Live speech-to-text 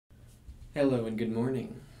Hello and good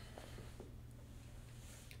morning.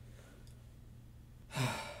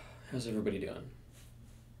 How's everybody doing?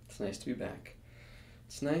 It's nice to be back.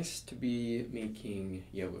 It's nice to be making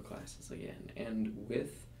yoga classes again, and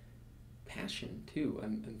with passion too.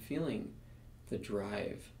 I'm feeling the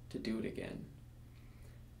drive to do it again.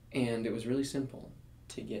 And it was really simple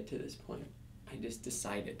to get to this point. I just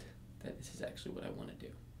decided that this is actually what I want to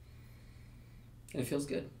do. And it feels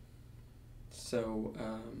good. So,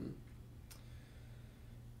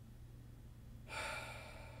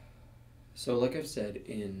 like I've said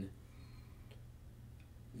in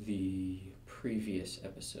the previous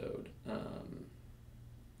episode,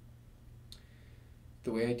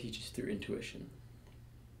 the way I teach is through intuition.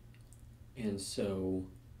 And so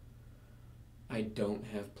I don't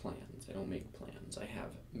have plans. I don't make plans. I have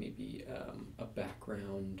maybe a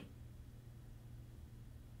background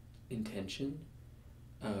intention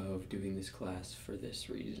of doing this class for this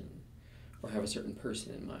reason, or have a certain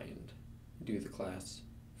person in mind, do the class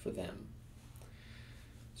for them.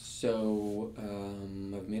 So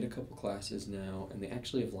I've made a couple classes now, and they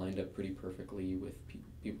actually have lined up pretty perfectly with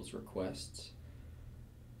people's requests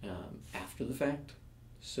after the fact.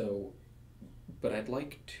 So, but I'd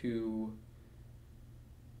like to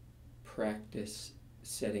practice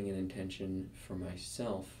setting an intention for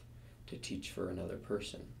myself to teach for another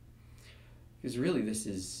person. Because really this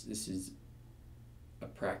is a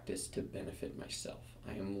practice to benefit myself.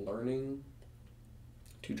 I am learning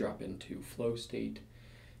to drop into flow state,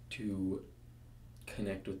 to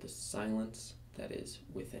connect with the silence that is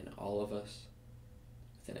within all of us,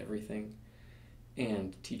 within everything,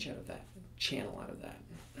 and teach out of that, channel out of that.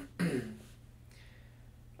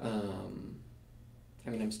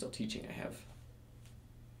 I'm still teaching. I have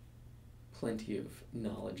plenty of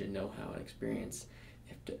knowledge and know-how and experience.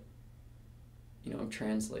 You have to, I'm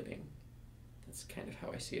translating. That's kind of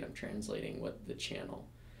how I see it. I'm translating what the channel,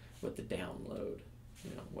 what the download,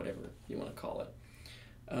 whatever you want to call it.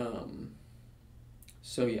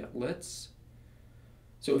 So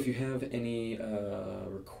if you have any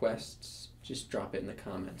requests, just drop it in the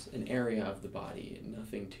comments. An area of the body,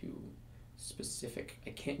 nothing too specific.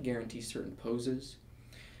 I can't guarantee certain poses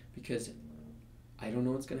because I don't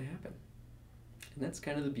know what's going to happen. And that's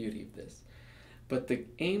kind of the beauty of this. But the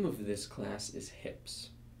aim of this class is hips.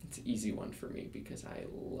 It's an easy one for me because I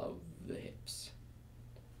love the hips.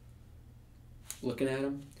 Looking at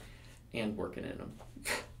them and working in them.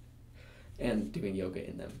 And doing yoga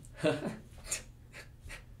in them.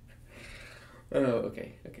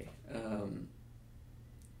 Okay.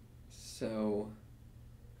 So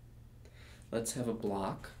let's have a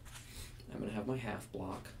block. I'm going to have my half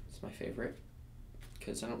block. It's my favorite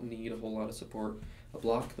because I don't need a whole lot of support. A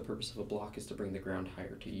block, the purpose of a block is to bring the ground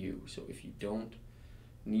higher to you. So if you don't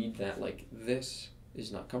need that, like this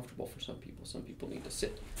is not comfortable for some people. Some people need to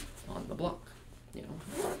sit on the block,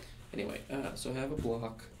 Anyway, so have a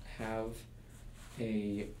block,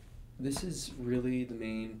 this is really the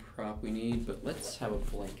main prop we need, but let's have a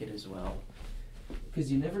blanket as well,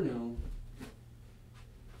 because you never know.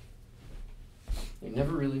 You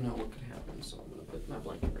never really know what could happen, so I'm going to put my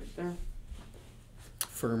blanket right there.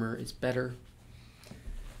 Firmer is better.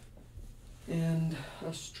 And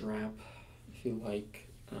a strap, if you like.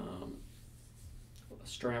 A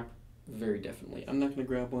strap, very definitely. I'm not going to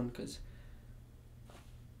grab one because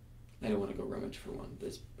I don't want to go rummage for one.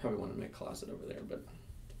 There's probably one in my closet over there, but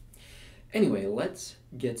anyway, let's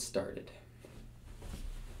get started.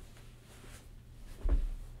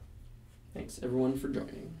 Thanks everyone for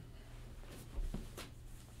joining.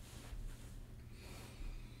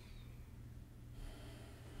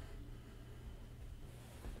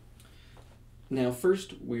 Now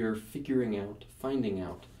first we're finding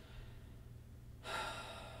out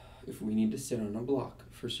if we need to sit on a block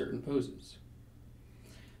for certain poses.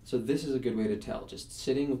 So this is a good way to tell. Just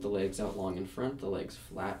sitting with the legs out long in front, the legs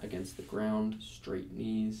flat against the ground, straight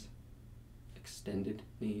knees, extended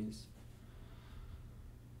knees.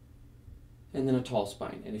 And then a tall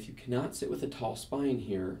spine. And if you cannot sit with a tall spine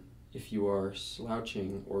here, if you are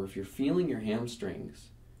slouching or if you're feeling your hamstrings,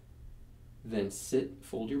 then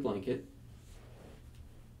fold your blanket,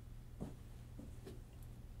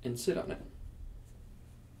 and sit on it.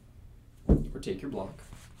 Or take your block,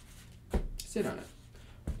 sit on it.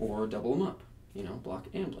 Or double them up, block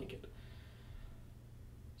and blanket.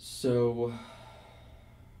 So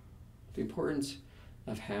the importance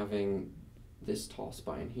of having this tall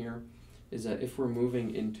spine here is that if we're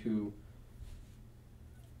moving into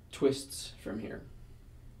twists from here,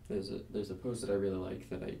 there's a pose that I really like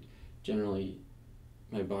that I generally,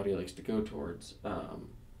 my body likes to go towards,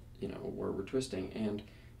 where we're twisting. And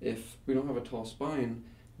if we don't have a tall spine,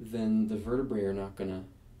 then the vertebrae are not going to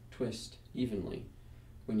twist evenly.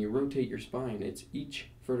 When you rotate your spine, it's each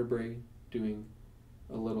vertebrae doing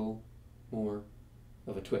a little more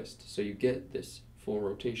of a twist. So you get this full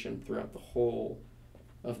rotation throughout the whole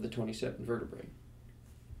of the 27 vertebrae.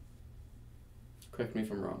 Correct me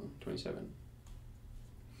if I'm wrong, 27.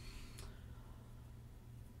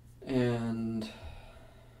 And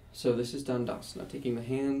so this is Dandasana, taking the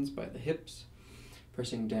hands by the hips,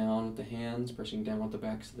 pressing down with the hands, pressing down with the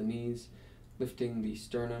backs of the knees, lifting the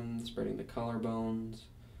sternum, spreading the collarbones,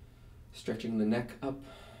 stretching the neck up,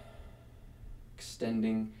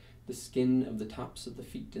 extending the skin of the tops of the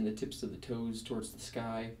feet and the tips of the toes towards the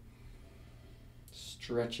sky,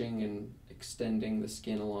 stretching and extending the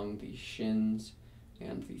skin along the shins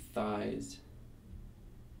and the thighs,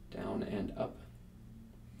 down and up,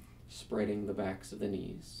 spreading the backs of the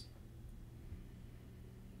knees.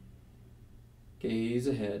 Gaze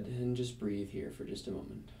ahead and just breathe here for just a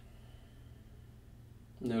moment.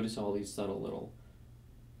 Notice all these subtle little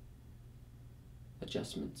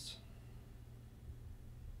adjustments.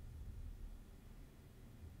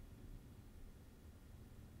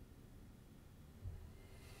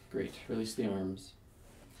 Great. Release the arms.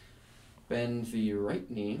 Bend the right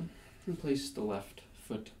knee and place the left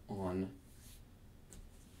foot on,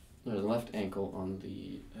 or the left ankle on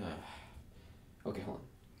the, okay, hold on.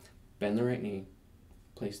 Bend the right knee,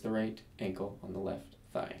 place the right ankle on the left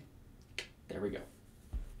thigh. There we go.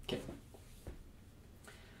 Okay.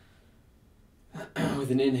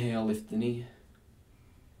 With an inhale, lift the knee.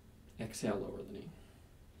 Exhale, lower the knee.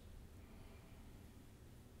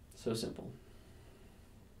 So simple.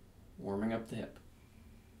 Warming up the hip.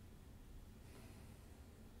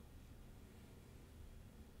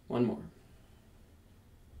 One more.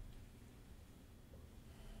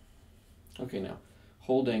 Okay, now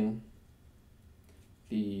holding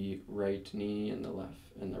the right knee and the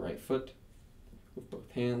left and the right foot with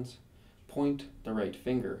both hands, point the right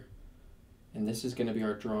finger, and this is going to be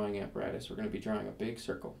our drawing apparatus. We're going to be drawing a big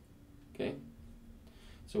circle. Okay?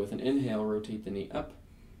 So with an inhale, rotate the knee up.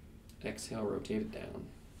 Exhale, rotate it down.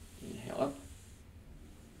 Inhale up.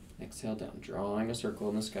 Exhale down, drawing a circle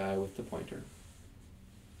in the sky with the pointer.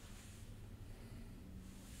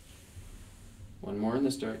 One more in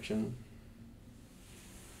this direction.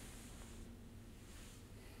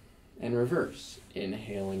 And reverse,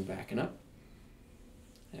 inhaling back and up.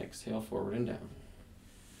 Exhale forward and down.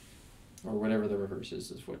 Or whatever the reverse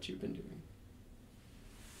is what you've been doing.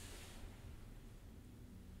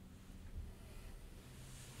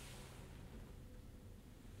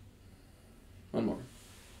 One more.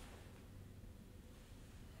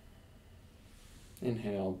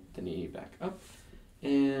 Inhale the knee back up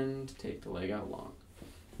and take the leg out long.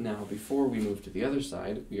 Now, before we move to the other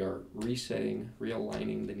side, we are resetting,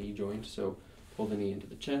 realigning the knee joint. So pull the knee into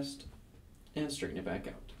the chest and straighten it back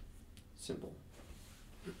out. Simple.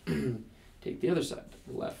 Take the other side.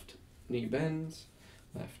 Left knee bends,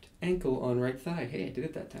 left ankle on right thigh. Hey, I did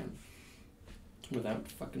it that time. Without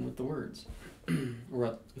fucking with the words.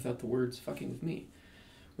 Or without the words fucking with me.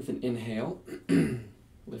 With an inhale,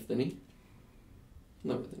 lift the knee,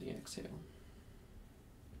 lower the knee, exhale.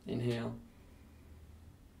 Inhale.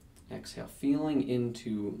 Exhale, feeling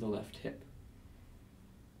into the left hip.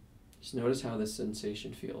 Just notice how this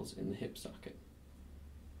sensation feels in the hip socket.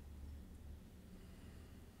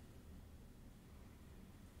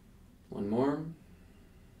 One more.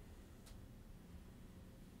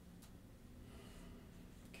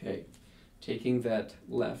 Okay, taking that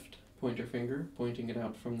left pointer finger, pointing it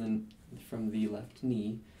out from the left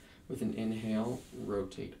knee, with an inhale,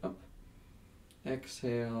 rotate up.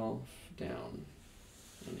 Exhale, down.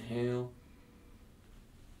 Inhale,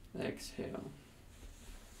 exhale.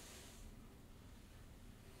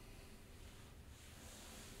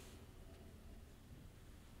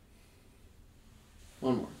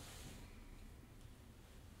 One more.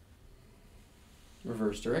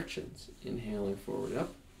 Reverse directions. Inhaling forward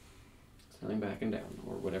up, exhaling back and down,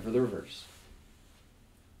 or whatever the reverse.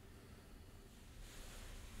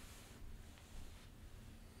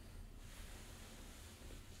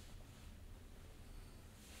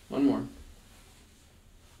 One more.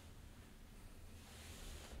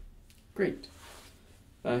 Great.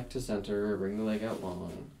 Back to center, bring the leg out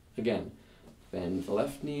long. Again, bend the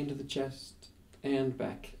left knee into the chest and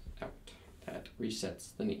back out. That resets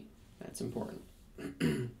the knee. That's important.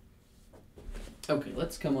 Okay,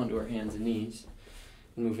 let's come onto our hands and knees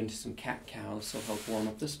and move into some cat-cow. This will help warm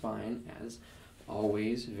up the spine. As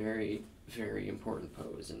always, very, very important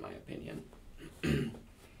pose in my opinion.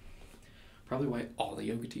 Probably why all the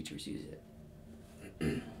yoga teachers use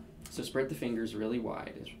it. So spread the fingers really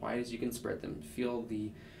wide as you can spread them. Feel the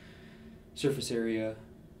surface area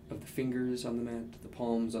of the fingers on the mat, the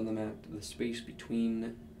palms on the mat, the space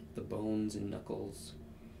between the bones and knuckles,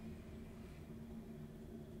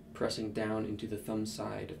 pressing down into the thumb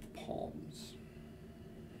side of the palms.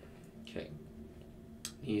 Okay,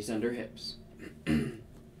 knees under hips.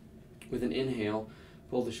 With an inhale,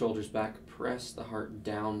 pull the shoulders back, press the heart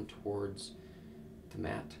down towards the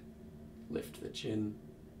mat. Lift the chin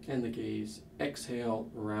and the gaze. Exhale,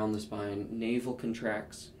 round the spine. Navel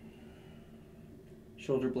contracts.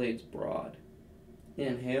 Shoulder blades broad.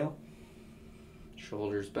 Inhale,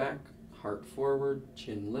 shoulders back, heart forward,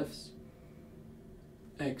 chin lifts.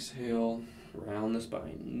 Exhale, round the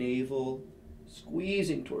spine. Navel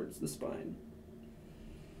squeezing towards the spine.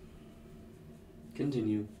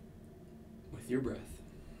 Continue with your breath.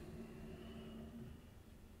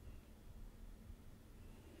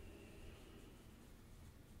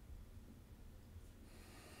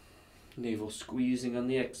 Navel squeezing on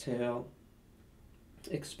the exhale,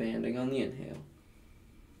 expanding on the inhale.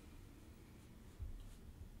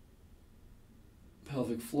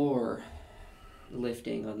 Pelvic floor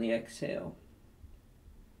lifting on the exhale,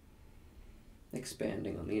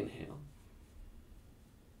 expanding on the inhale.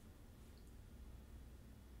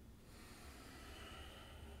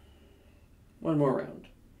 One more round.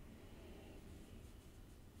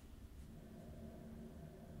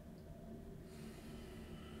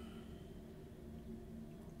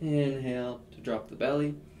 Inhale to drop the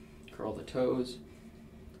belly, curl the toes.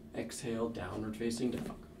 Exhale, downward facing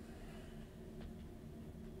dog.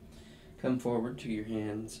 Come forward to your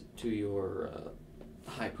hands to your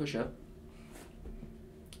high push-up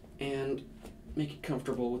and make it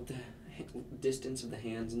comfortable with the distance of the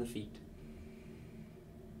hands and the feet.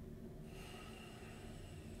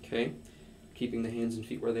 Okay, keeping the hands and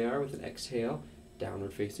feet where they are with an exhale,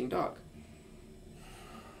 downward facing dog.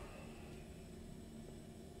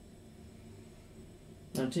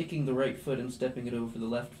 Now taking the right foot and stepping it over the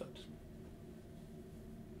left foot.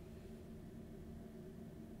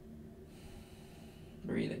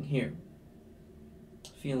 Breathing here.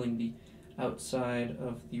 Feeling the outside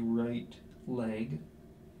of the right leg,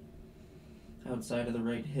 outside of the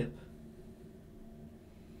right hip.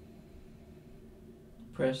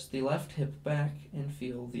 Press the left hip back and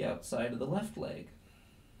feel the outside of the left leg,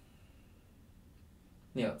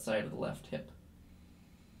 the outside of the left hip.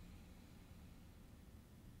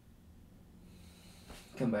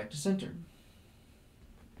 Come back to center.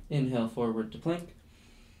 Inhale forward to plank.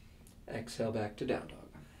 Exhale back to down dog.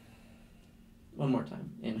 One more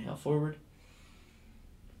time. Inhale forward.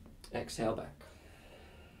 Exhale back.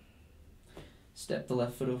 Step the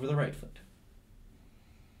left foot over the right foot.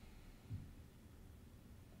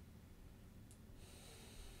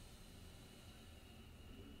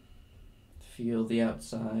 Feel the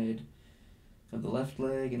outside of the left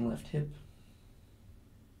leg and left hip.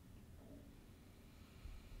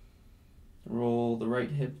 Roll the right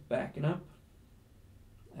hip back and up.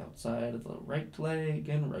 Outside of the right leg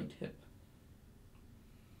and right hip.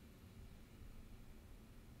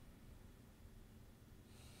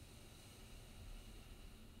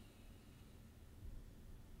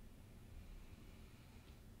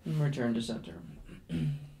 And return to center.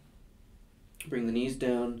 Bring the knees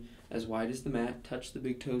down as wide as the mat. Touch the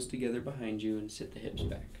big toes together behind you and sit the hips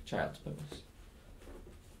back. Child's pose.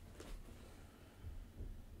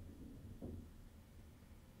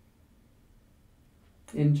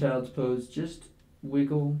 In child's pose, just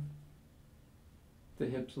wiggle the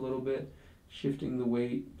hips a little bit, shifting the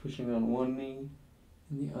weight, pushing on one knee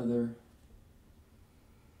and the other.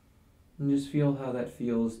 And just feel how that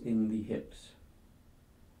feels in the hips.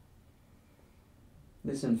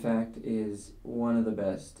 This, in fact, is one of the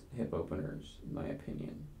best hip openers, in my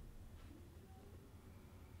opinion.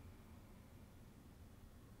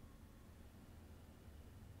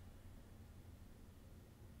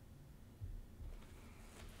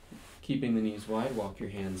 Keeping the knees wide, walk your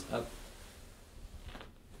hands up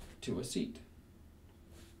to a seat.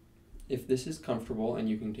 If this is comfortable and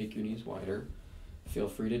you can take your knees wider, feel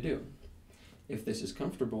free to do. If this is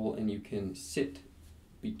comfortable and you can sit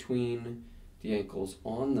between the ankles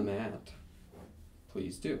on the mat,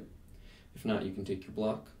 please do. If not, you can take your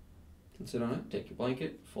block and sit on it. Take your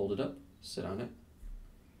blanket, fold it up, sit on it.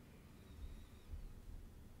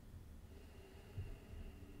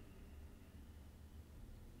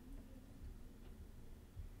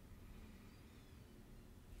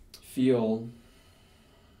 Feel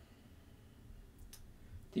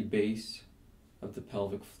the base of the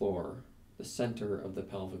pelvic floor, the center of the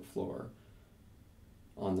pelvic floor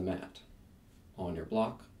on the mat, on your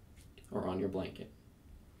block or on your blanket.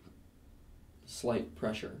 Slight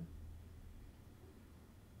pressure.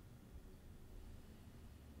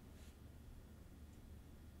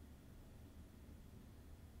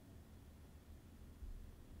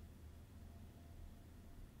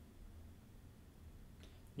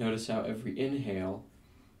 Notice how every inhale,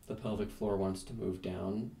 the pelvic floor wants to move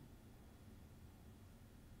down.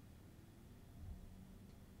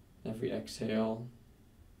 Every exhale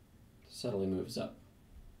subtly moves up.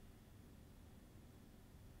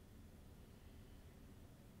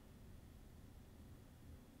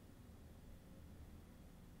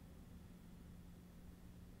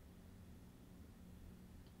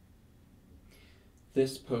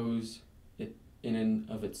 This pose, in and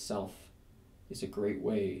of itself, is a great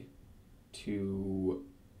way to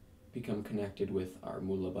become connected with our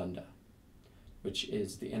Mula Bandha, which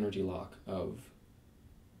is the energy lock of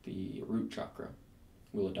the root chakra,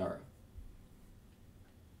 Muladhara,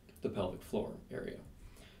 the pelvic floor area.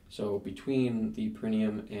 So between the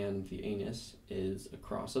perineum and the anus is a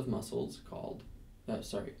cross of muscles called,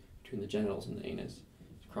 between the genitals and the anus, is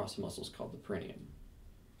a cross of muscles called the perineum.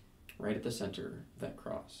 Right at the center of that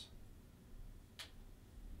cross,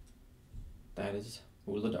 that is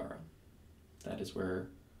Muladhara. That is where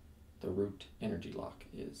the root energy lock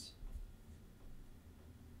is.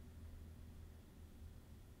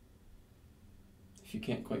 If you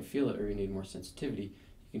can't quite feel it or you need more sensitivity,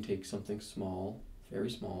 you can take something small, very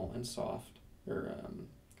small and soft, or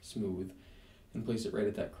smooth, and place it right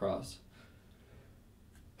at that cross.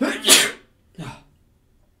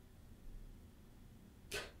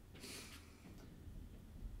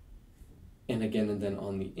 And again, and then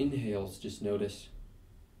on the inhales, just notice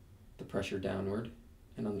the pressure downward,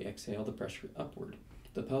 and on the exhale, the pressure upward.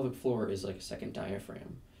 The pelvic floor is like a second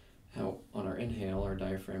diaphragm. How on our inhale, our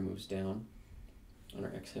diaphragm moves down, on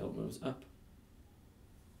our exhale, it moves up.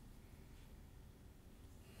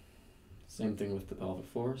 Same thing with the pelvic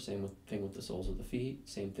floor, same thing with the soles of the feet,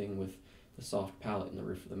 same thing with the soft palate and the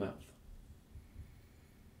roof of the mouth.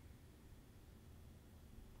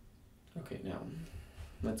 Okay, now,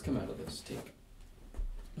 let's come out of this. Take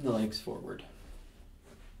the legs forward.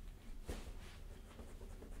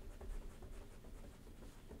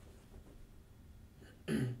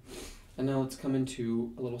 And now let's come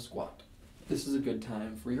into a little squat. This is a good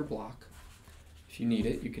time for your block. If you need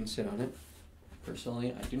it, you can sit on it.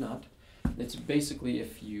 Personally, I do not. It's basically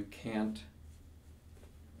if you can't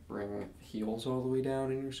bring the heels all the way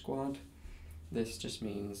down in your squat, this just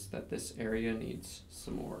means that this area needs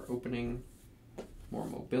some more opening, more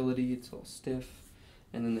mobility, it's a little stiff,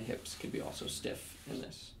 and then the hips could be also stiff in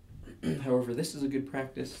this. However, this is a good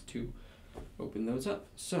practice to open those up.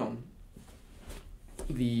 So,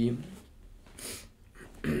 the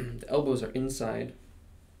elbows are inside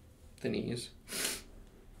the knees,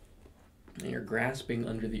 and you're grasping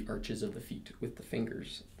under the arches of the feet with the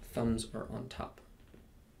fingers. Thumbs are on top.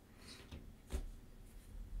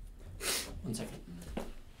 1 second.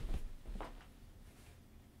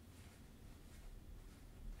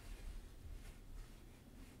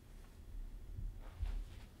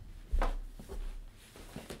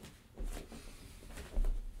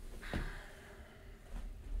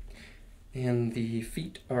 And the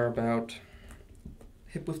feet are about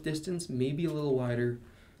hip width distance, maybe a little wider,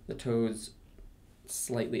 the toes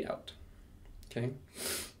slightly out, okay?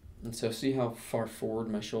 And so see how far forward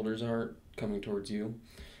my shoulders are coming towards you?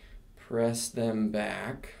 Press them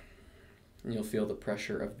back, and you'll feel the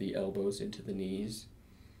pressure of the elbows into the knees.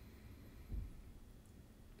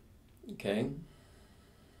 Okay?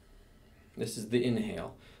 This is the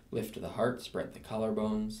inhale. Lift the heart, spread the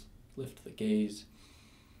collarbones, lift the gaze.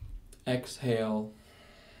 Exhale,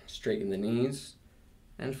 straighten the knees,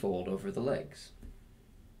 and fold over the legs.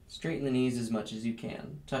 Straighten the knees as much as you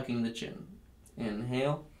can, tucking the chin.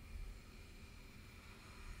 Inhale.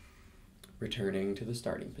 Returning to the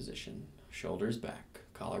starting position. Shoulders back,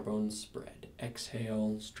 collarbones spread.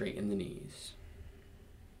 Exhale, straighten the knees.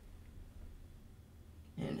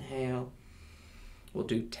 Inhale. We'll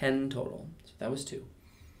do 10 total. So that was 2.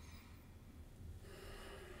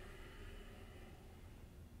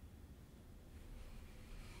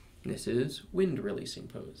 This is wind releasing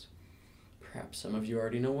pose. Perhaps some of you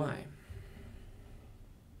already know why.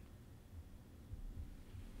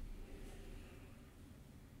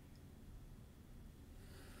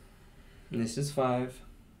 And this is 5.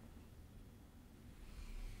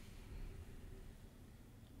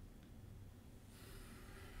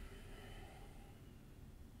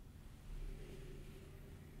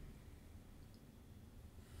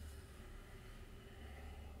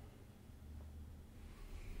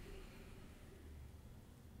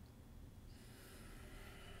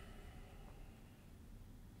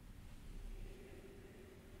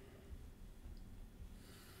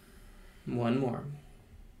 One more.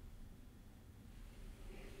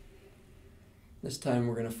 This time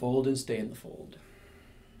we're going to fold and stay in the fold.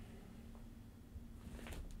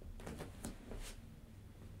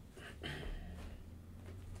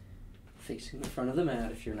 facing the front of the mat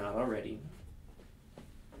if you're not already.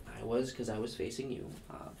 I was, because I was facing you,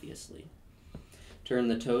 obviously. Turn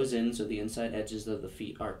the toes in so the inside edges of the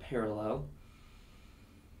feet are parallel.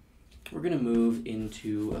 We're going to move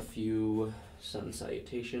into a few sun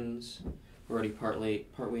salutations. We're already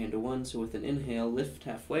partway into one, so with an inhale, lift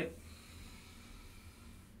halfway.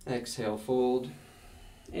 Exhale, fold.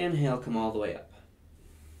 Inhale, come all the way up.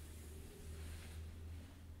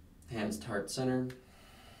 Hands to heart center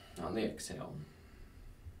on the exhale.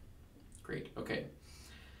 Great, okay.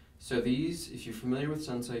 So these, if you're familiar with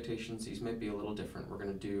sun salutations, these might be a little different. We're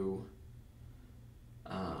going to do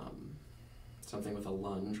something with a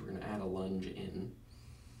lunge. We're going to add a lunge in.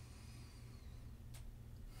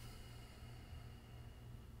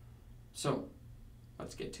 So,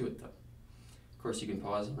 let's get to it though. Of course, you can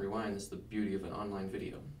pause and rewind. This is the beauty of an online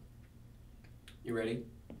video. You ready?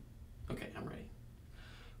 Okay, I'm ready.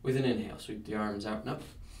 With an inhale, sweep the arms out and up.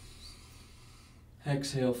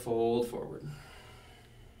 Exhale, fold forward.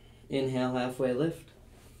 Inhale, halfway lift.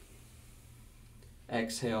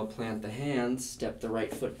 Exhale, plant the hands, step the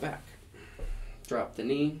right foot back. Drop the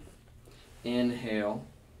knee. Inhale,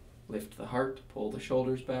 lift the heart, pull the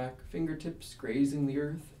shoulders back, fingertips grazing the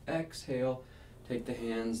earth. Exhale, take the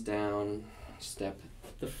hands down, step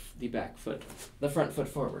the back foot, the front foot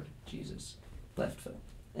forward. Jesus, left foot.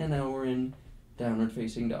 And now we're in downward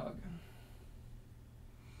facing dog.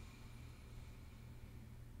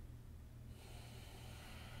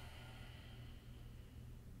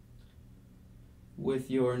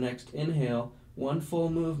 With your next inhale, one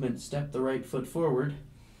full movement, step the right foot forward,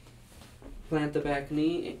 plant the back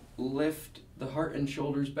knee, lift the heart and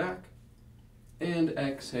shoulders back, and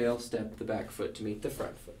exhale, step the back foot to meet the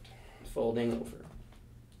front foot, folding over.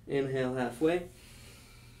 Inhale halfway,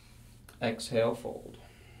 exhale, fold.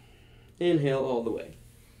 Inhale all the way.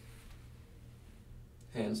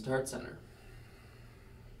 Hands to heart center.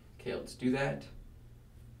 Okay, let's do that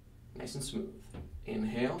nice and smooth.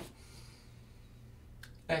 Inhale.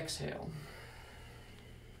 Exhale.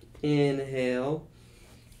 Inhale,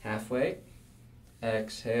 halfway.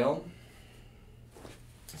 Exhale.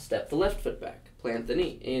 Step the left foot back. Plant the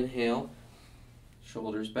knee. Inhale,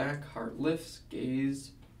 shoulders back, heart lifts,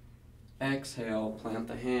 gaze. Exhale, plant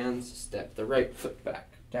the hands, step the right foot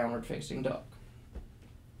back. Downward facing dog.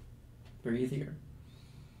 Breathe here.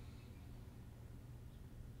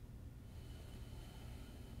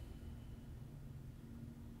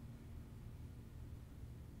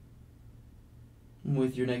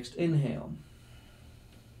 With your next inhale,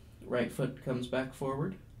 right foot comes back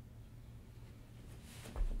forward.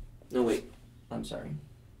 No, wait, I'm sorry.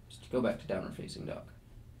 Just go back to downward facing dog.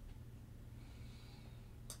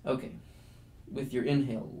 Okay, with your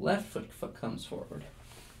inhale, left foot comes forward.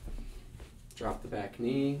 Drop the back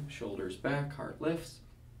knee, shoulders back, heart lifts.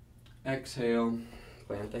 Exhale,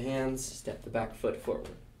 plant the hands, step the back foot forward.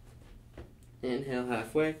 Inhale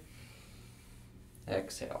halfway.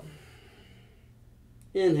 Exhale.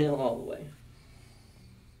 Inhale all the way.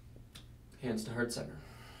 Hands to heart center.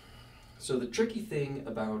 So the tricky thing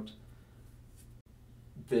about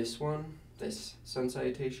this one, this sun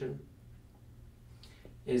salutation,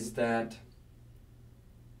 is that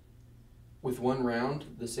with one round,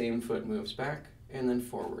 the same foot moves back and then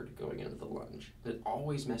forward, going into the lunge. It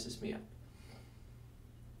always messes me up.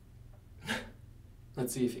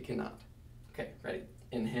 Let's see if it cannot. Okay, ready?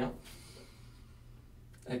 Inhale.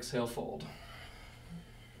 Exhale, fold.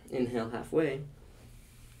 Inhale halfway.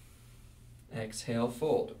 Exhale,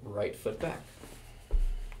 fold. Right foot back.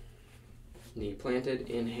 Knee planted.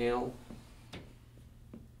 Inhale.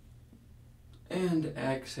 And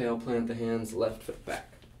exhale, plant the hands, left foot back.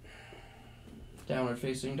 Downward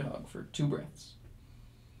facing dog for 2 breaths.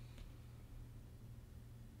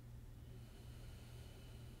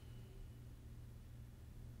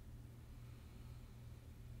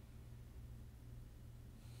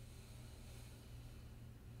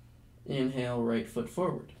 Inhale, right foot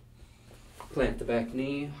forward. Plant the back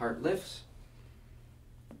knee, heart lifts.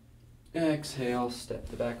 Exhale, step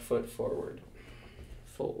the back foot forward.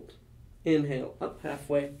 Fold. Inhale, up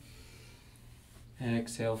halfway.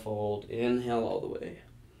 Exhale, fold. Inhale all the way.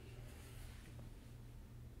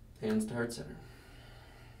 Hands to heart center.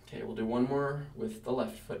 Okay, we'll do one more with the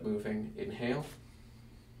left foot moving. Inhale.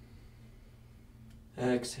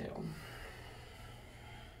 Exhale.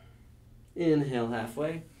 Inhale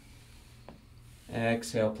halfway.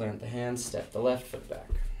 Exhale, plant the hands, step the left foot back.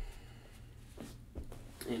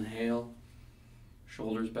 Inhale,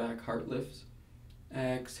 shoulders back, heart lifts.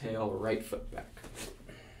 Exhale, right foot back.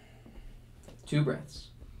 2 breaths.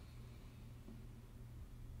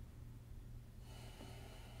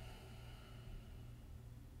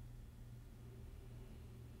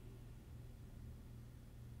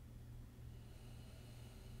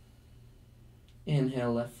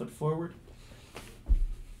 Inhale, left foot forward.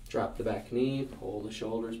 Drop the back knee, pull the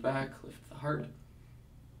shoulders back, lift the heart.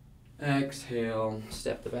 Exhale,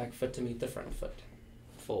 step the back foot to meet the front foot.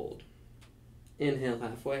 Fold. Inhale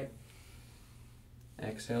halfway.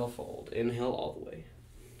 Exhale, fold. Inhale all the way.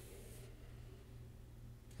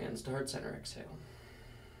 Hands to heart center, exhale.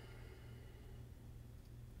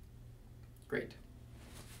 Great.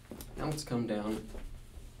 Now let's come down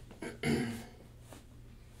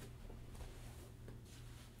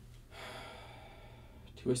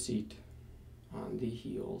to a seat on the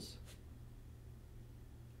heels.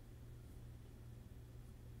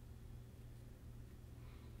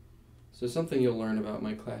 So something you'll learn about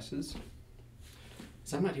my classes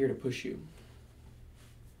is I'm not here to push you.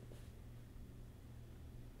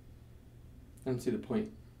 I don't see the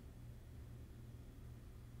point.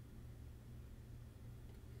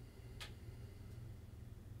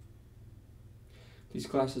 These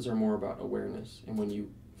classes are more about awareness, and when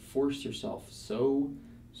you force yourself so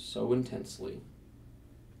intensely,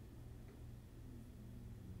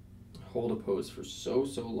 hold a pose for so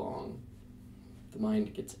long, the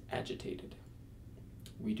mind gets agitated.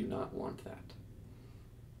 We do not want that.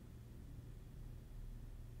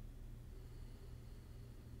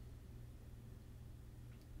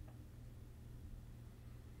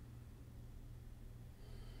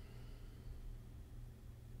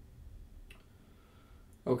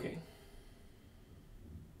 Okay.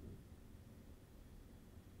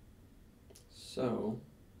 So,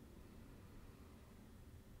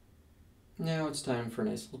 now it's time for a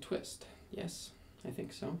nice little twist. Yes, I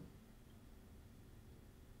think so.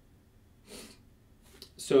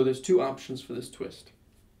 So there's two options for this twist.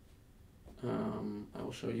 I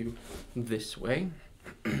will show you this way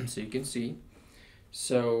so you can see.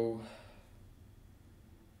 So,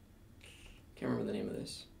 can't remember the name of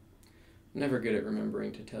this. Never good at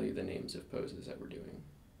remembering to tell you the names of poses that we're doing.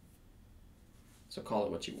 So call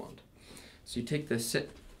it what you want. So you take the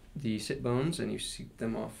sit bones and you seat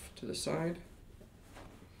them off to the side.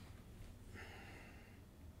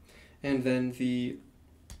 And then the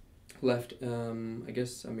left, I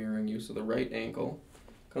guess I'm mirroring you, so the right ankle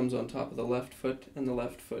comes on top of the left foot and the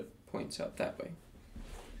left foot points out that way.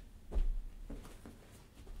 Like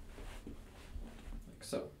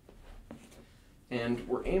so. And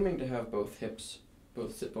we're aiming to have both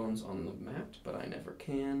sit bones on the mat, but I never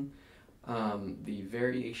can. The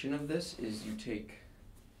variation of this is you take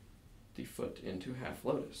the foot into half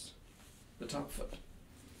lotus, the top foot.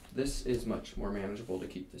 This is much more manageable to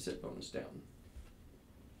keep the sit bones down,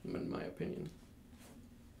 in my opinion.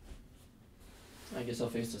 I guess I'll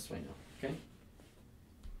face this way now, okay?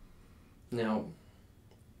 Now,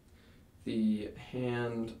 the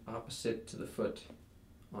hand opposite to the foot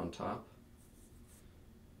on top.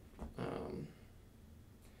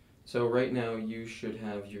 So right now you should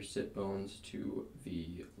have your sit bones to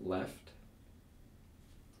the left.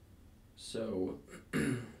 So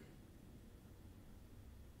the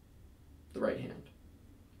right hand.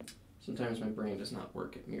 Sometimes my brain does not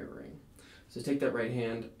work at mirroring. So take that right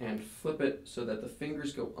hand and flip it so that the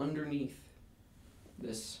fingers go underneath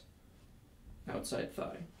this outside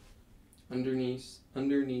thigh. Underneath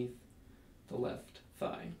the left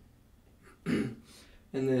thigh.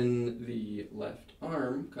 And then the left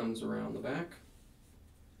arm comes around the back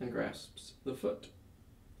and grasps the foot.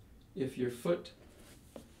 If your foot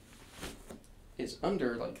is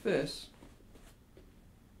under like this,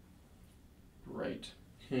 right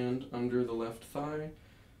hand under the left thigh,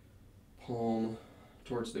 palm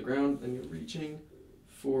towards the ground, then you're reaching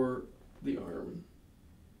for the arm.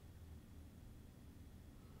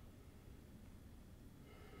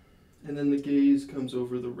 And then the gaze comes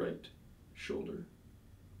over the right shoulder.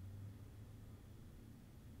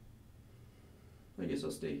 I guess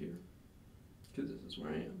I'll stay here, because this is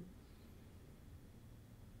where I am.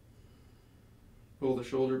 Pull the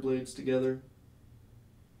shoulder blades together.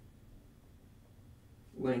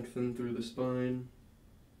 Lengthen through the spine.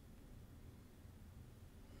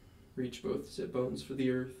 Reach both sit bones for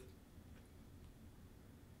the earth.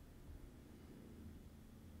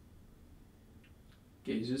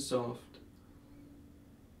 Gaze is soft.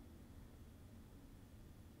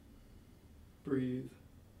 Breathe.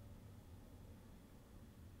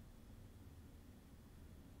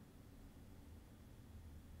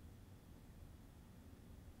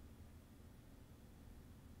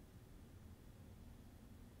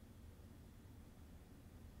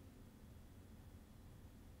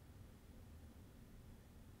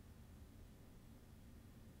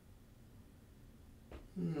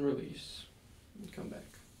 And release. And come back.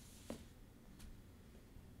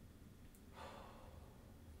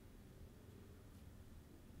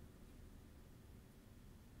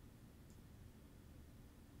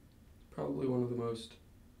 probably one of the most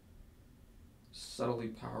subtly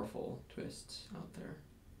powerful twists out there.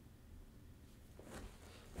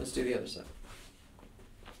 Let's do the other side.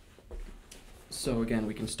 So again,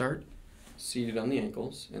 we can start seated on the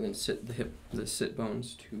ankles and then sit the sit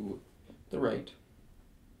bones to the right.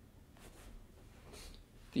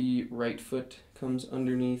 The right foot comes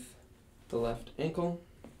underneath the left ankle,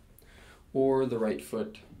 or the right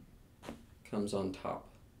foot comes on top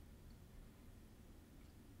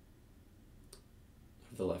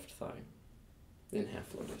of the left thigh in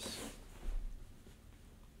half lotus.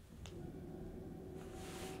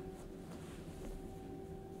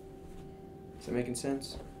 Is that making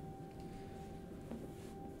sense?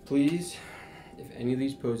 Please, if any of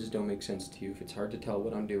these poses don't make sense to you, if it's hard to tell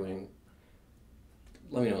what I'm doing,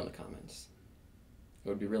 let me know in the comments. It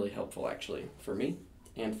would be really helpful, actually, for me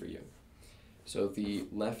and for you. So the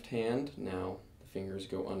left hand, now the fingers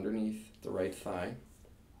go underneath the right thigh,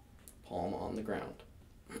 palm on the ground.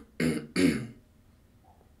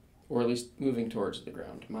 Or at least moving towards the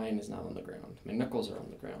ground. Mine is not on the ground. My knuckles are on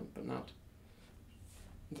the ground, but not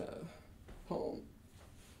the palm.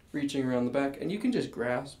 Reaching around the back, and you can just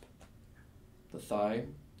grasp the thigh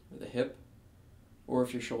or the hip, or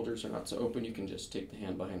if your shoulders are not so open, you can just take the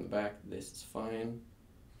hand behind the back. This is fine.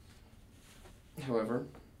 However,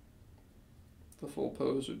 the full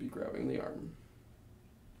pose would be grabbing the arm.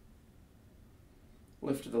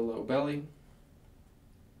 Lift the low belly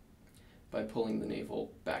by pulling the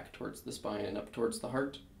navel back towards the spine and up towards the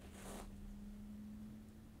heart.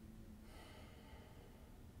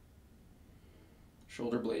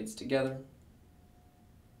 Shoulder blades together.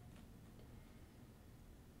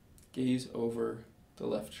 Gaze over the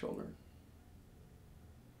left shoulder.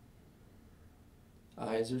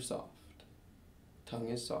 Eyes are soft. Tongue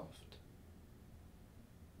is soft.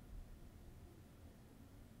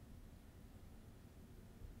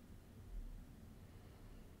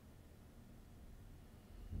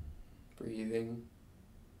 Breathing.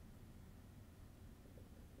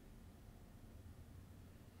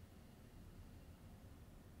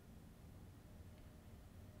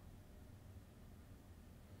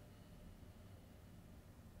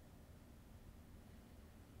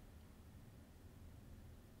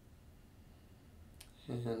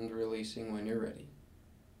 And releasing when you're ready.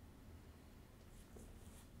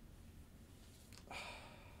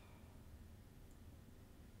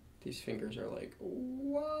 These fingers are like,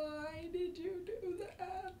 why did you do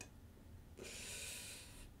that?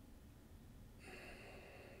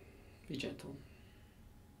 Be gentle.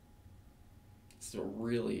 This is a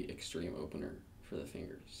really extreme opener for the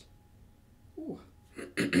fingers. Ooh.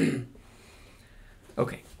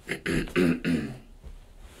 Okay.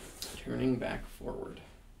 Turning back forward.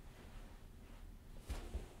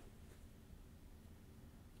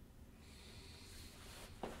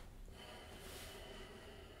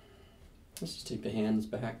 Let's just take the hands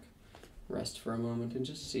back, rest for a moment, and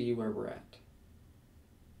just see where we're at.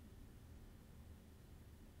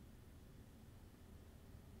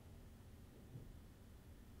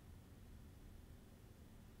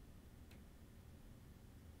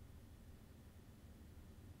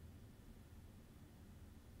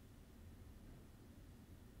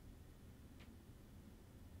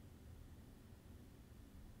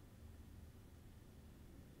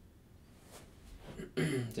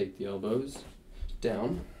 Take the elbows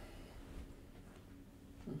down.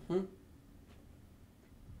 The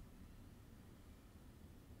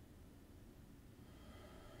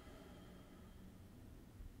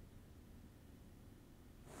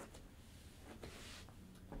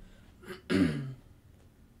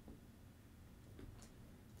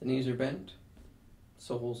knees are bent,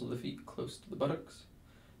 soles of the feet close to the buttocks.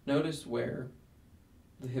 Notice where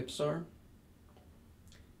the hips are.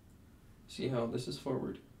 See how this is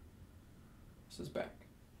forward, this is back.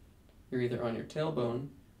 You're either on your tailbone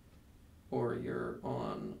or you're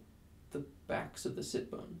on the backs of the sit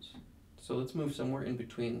bones. So let's move somewhere in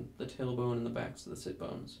between the tailbone and the backs of the sit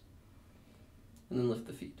bones. And then lift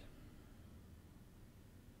the feet.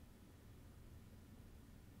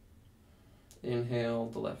 Inhale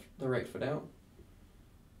the right foot out.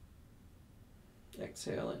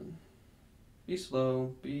 Exhale in. Be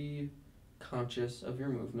slow, be conscious of your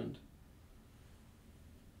movement.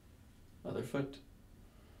 Other foot.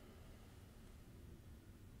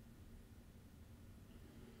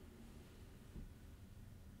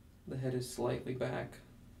 The head is slightly back,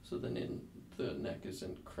 so the neck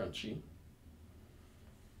isn't crunchy.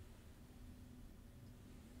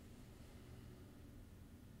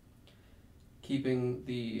 Keeping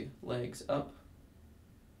the legs up.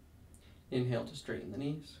 Inhale to straighten the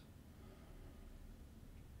knees.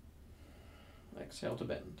 Exhale to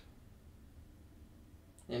bend.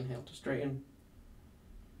 Inhale to straighten.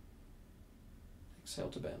 Exhale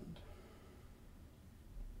to bend.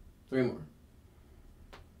 3 more.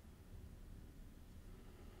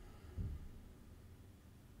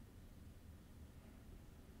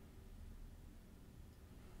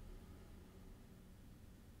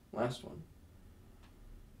 Last one.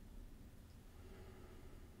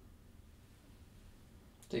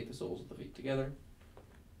 Take the soles of the feet together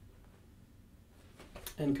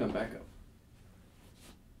and come back up.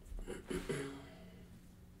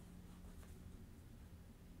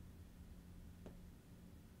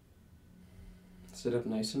 Sit up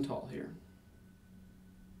nice and tall here.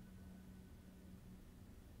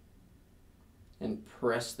 And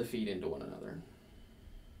press the feet into one another.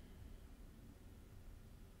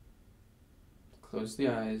 Close the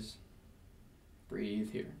eyes.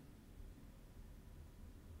 Breathe here.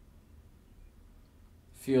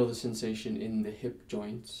 Feel the sensation in the hip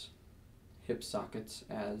joints, hip sockets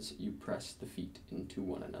as you press the feet into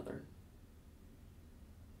one another.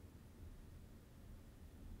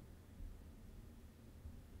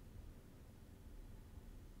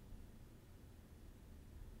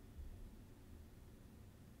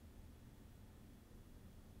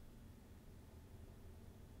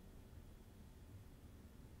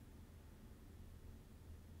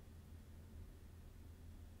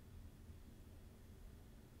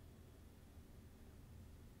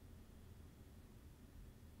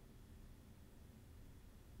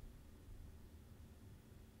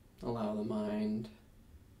 Allow the mind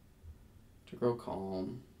to grow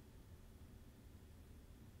calm.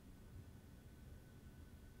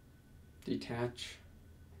 Detach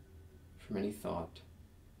from any thought.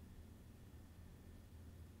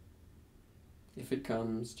 If it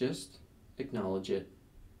comes, just acknowledge it.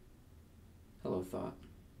 Hello, thought.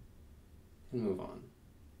 And move on.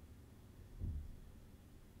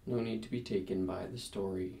 No need to be taken by the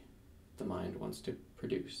story the mind wants to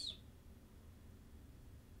produce.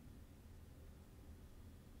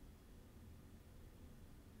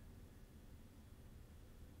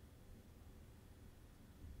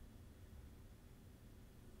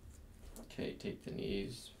 Okay, take the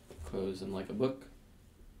knees, close them like a book,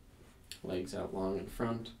 legs out long in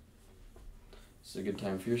front. This is a good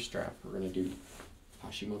time for your strap. We're going to do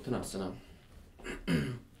Paschimottanasana,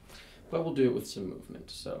 but we'll do it with some movement.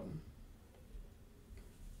 So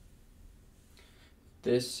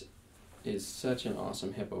this is such an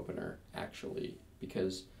awesome hip opener, actually,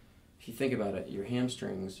 because if you think about it, your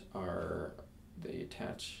hamstrings they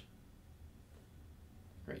attach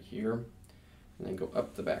right here, and then go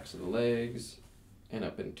up the backs of the legs and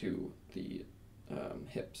up into the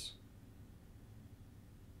hips.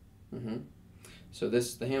 So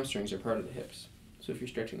the hamstrings are part of the hips. So if you're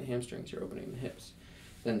stretching the hamstrings, you're opening the hips.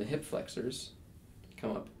 Then the hip flexors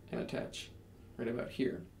come up and attach right about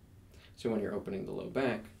here. So when you're opening the low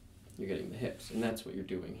back, you're getting the hips, and that's what you're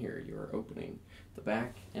doing here. You're opening the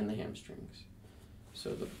back and the hamstrings.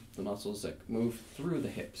 So the muscles that move through the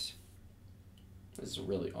hips. This is a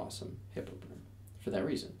really awesome hip opener for that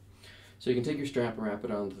reason. So you can take your strap and wrap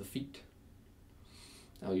it onto the feet.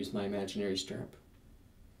 I'll use my imaginary strap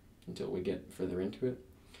until we get further into it.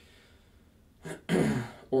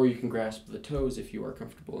 Or you can grasp the toes if you are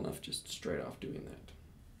comfortable enough just straight off doing that.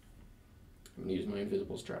 I'm going to use my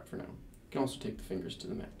invisible strap for now. You can also take the fingers to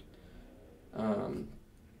the mat.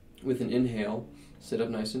 With an inhale, sit up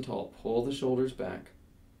nice and tall, pull the shoulders back.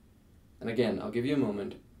 And again, I'll give you a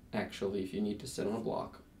moment, actually, if you need to sit on a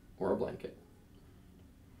block or a blanket.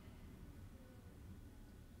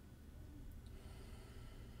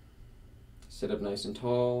 Sit up nice and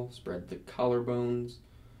tall, spread the collarbones,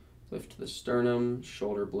 lift the sternum,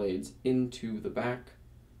 shoulder blades into the back,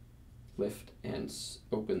 lift and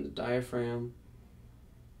open the diaphragm.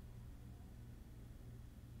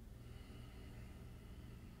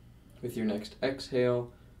 With your next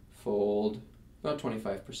exhale, fold about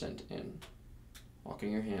 25% in,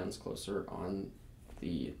 walking your hands closer on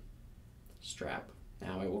the strap.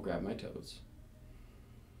 Now I will grab my toes.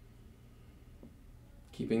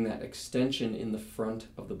 Keeping that extension in the front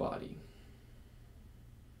of the body.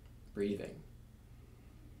 Breathing.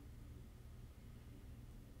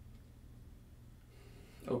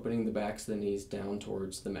 Opening the backs of the knees down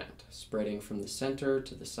towards the mat, spreading from the center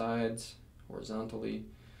to the sides horizontally,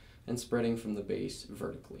 and spreading from the base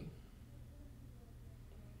vertically.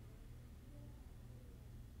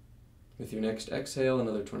 With your next exhale,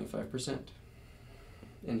 another 25%.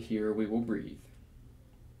 And here we will breathe.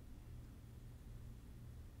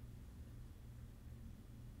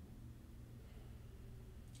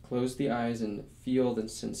 Close the eyes and feel the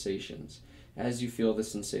sensations. As you feel the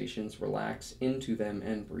sensations, relax into them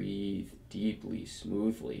and breathe deeply,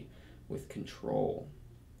 smoothly, with control.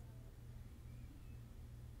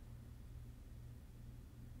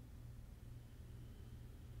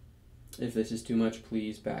 If this is too much,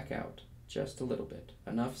 please back out just a little bit.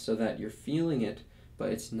 Enough so that you're feeling it, but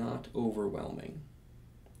it's not overwhelming.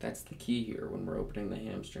 That's the key here when we're opening the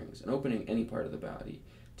hamstrings and opening any part of the body,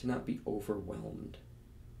 to not be overwhelmed.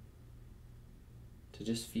 To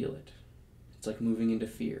just feel it. It's like moving into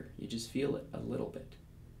fear. You just feel it a little bit,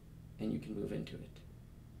 and you can move into it.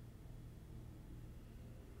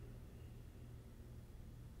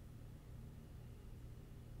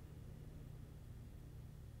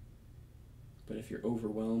 But if you're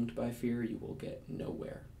overwhelmed by fear, you will get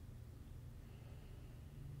nowhere.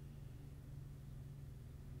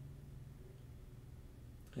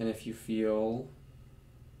 And if you feel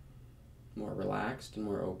more relaxed and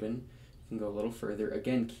more open, you can go a little further.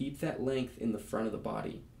 Again, keep that length in the front of the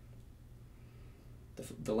body.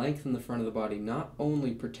 The length in the front of the body not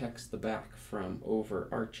only protects the back from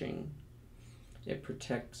overarching,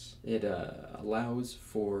 it allows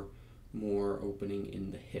for more opening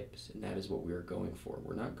in the hips, and that is what we are going for.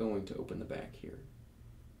 We're not going to open the back here.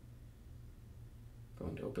 We're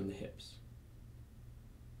going to open the hips.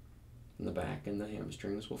 And the back and the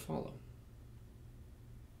hamstrings will follow.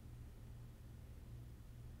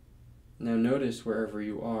 Now notice wherever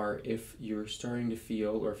you are, if you're starting to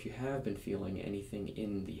feel, or if you have been feeling anything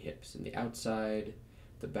in the hips, in the outside,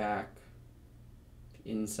 the back,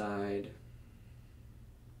 the inside.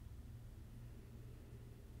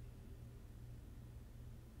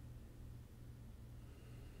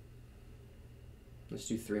 Let's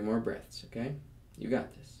do 3 more breaths, okay? You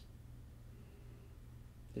got this.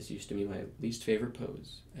 This used to be my least favorite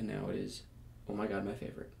pose, and now it is, oh my God, my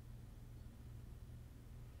favorite.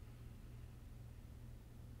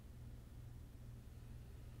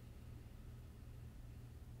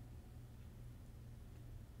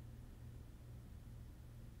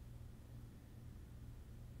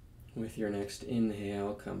 With your next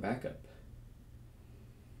inhale, come back up.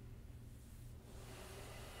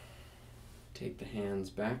 Take the hands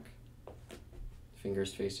back,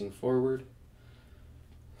 fingers facing forward.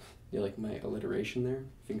 You like my alliteration there?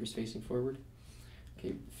 Fingers facing forward.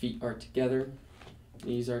 Okay, feet are together,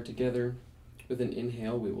 knees are together. With an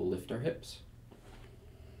inhale, we will lift our hips.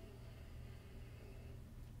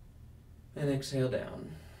 And exhale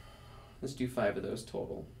down. Let's do 5 of those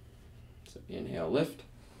total. So inhale, lift.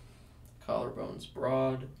 Collarbones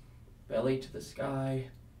broad, belly to the sky,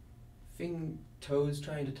 toes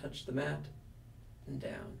trying to touch the mat, and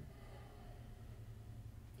down.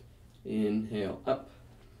 Inhale up.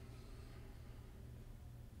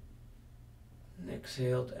 And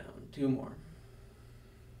exhale down. 2 more.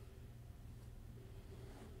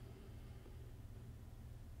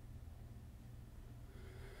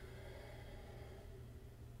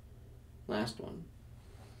 Last one.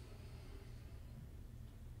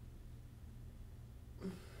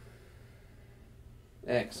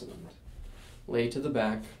 Excellent. Lay to the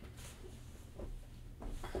back.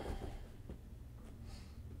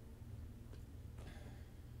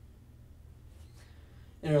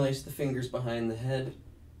 Interlace the fingers behind the head,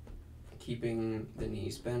 keeping the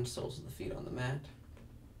knees bent, soles of the feet on the mat.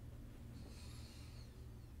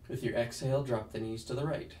 With your exhale, drop the knees to the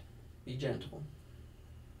right. Be gentle.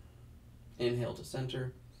 Inhale to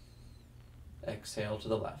center. Exhale to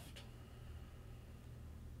the left.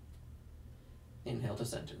 Inhale to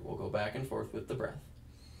center. We'll go back and forth with the breath.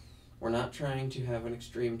 We're not trying to have an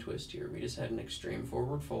extreme twist here. We just had an extreme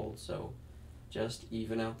forward fold, so just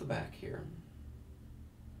even out the back here.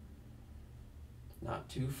 Not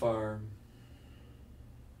too far.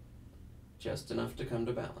 Just enough to come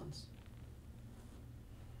to balance.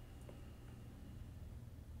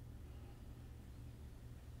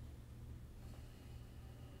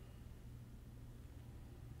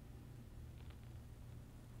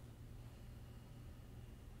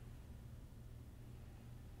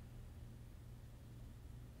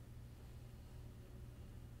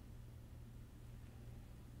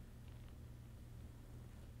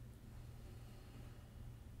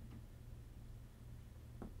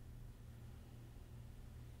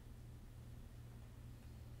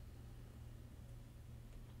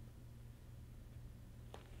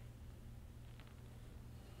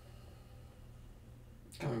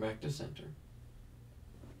 Coming back to center.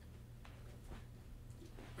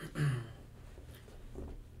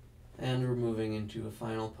 And we're moving into a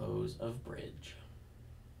final pose of bridge.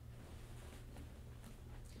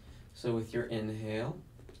 So with your inhale,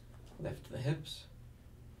 lift the hips.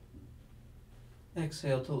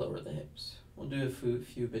 Exhale to lower the hips. We'll do a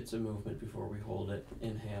few bits of movement before we hold it.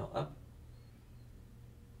 Inhale up.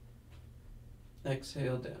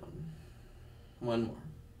 Exhale down. One more.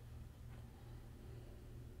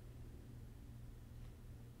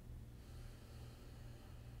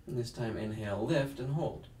 And this time inhale, lift and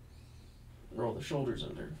hold. Roll the shoulders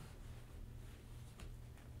under.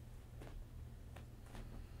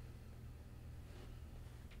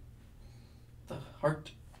 The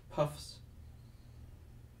heart puffs.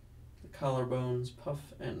 The collarbones puff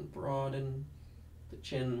and broaden. The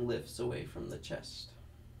chin lifts away from the chest.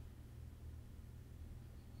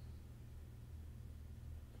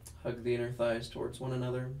 Hug the inner thighs towards one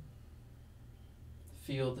another.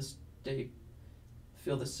 Feel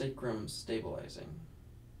the sacrum stabilizing.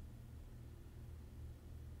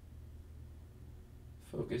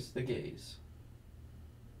 Focus the gaze.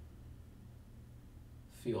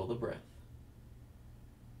 Feel the breath.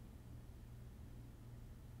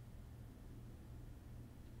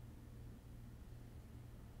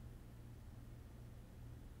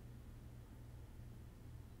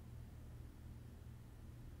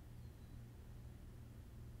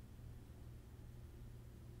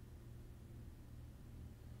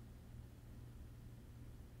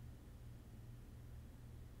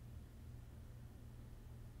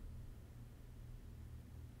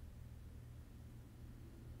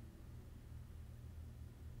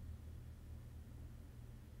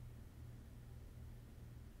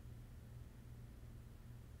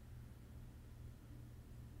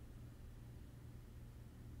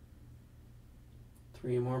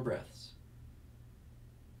 Three more breaths.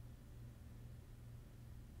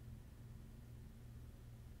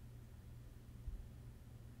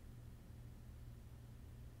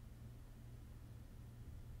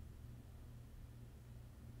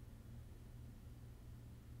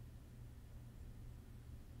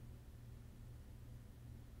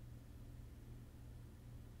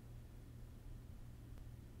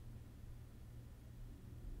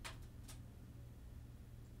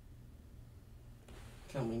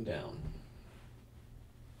 Coming down.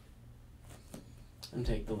 And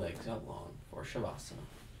take the legs out long for Shavasana.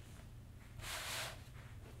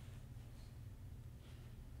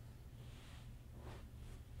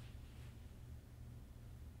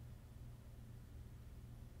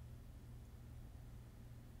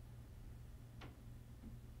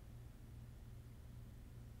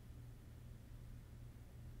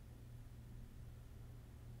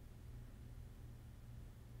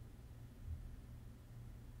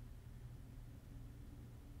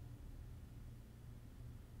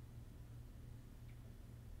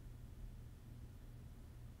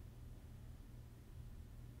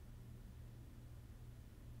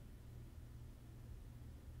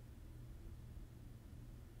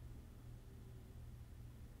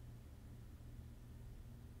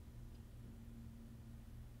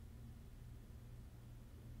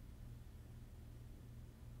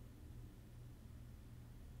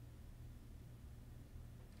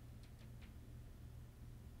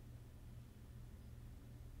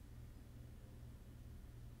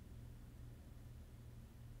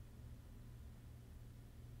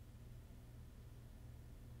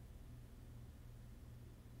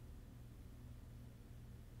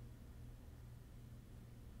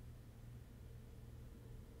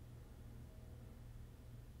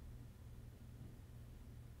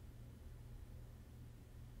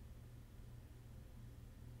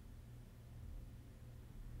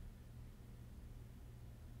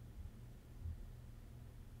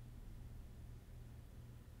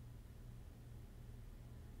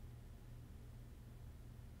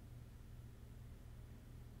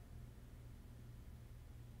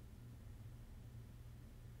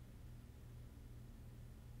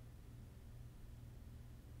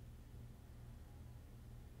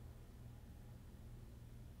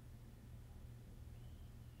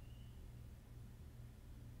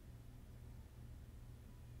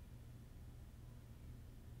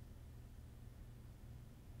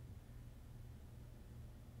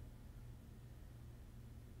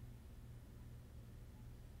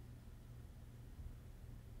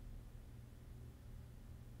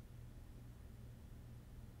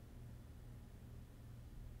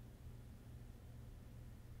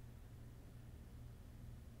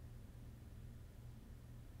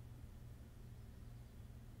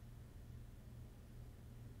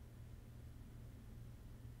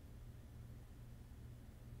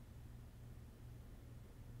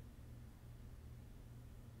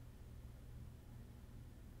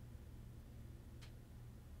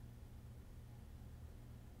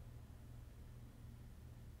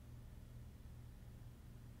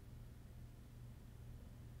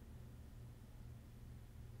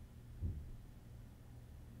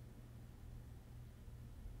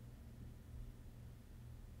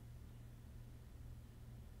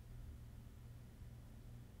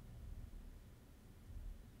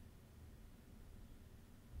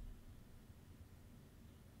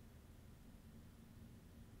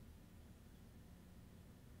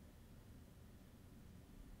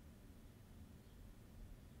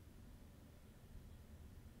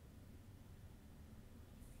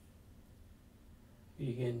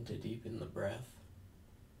 Begin to deepen the breath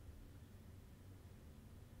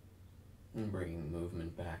and bringing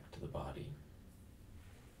movement back to the body.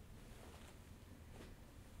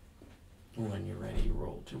 When you're ready,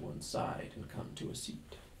 roll to one side and come to a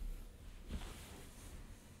seat.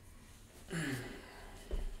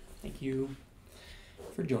 Thank you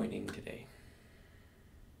for joining today.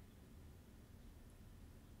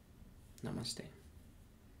 Namaste.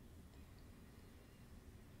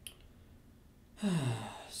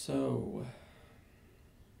 So,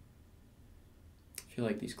 if you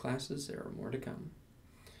like these classes, there are more to come.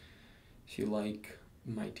 If you like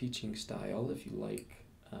my teaching style, if you like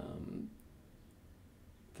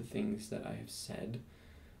the things that I have said,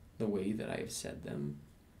 the way that I have said them,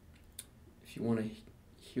 if you want to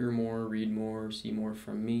hear more, read more, see more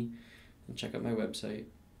from me, then check out my website,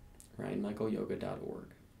 ryanmichaelyoga.org.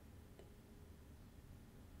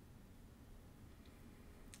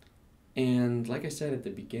 And like I said at the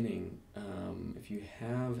beginning, if you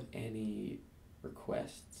have any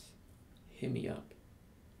requests, hit me up.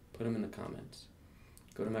 Put them in the comments.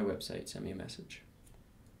 Go to my website, send me a message.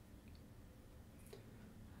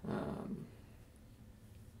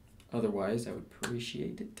 Otherwise, I would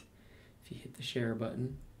appreciate it if you hit the share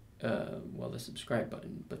button. Well, the subscribe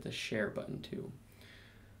button, but the share button too.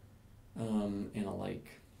 And a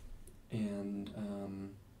like. And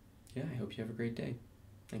yeah, I hope you have a great day.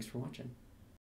 Thanks for watching.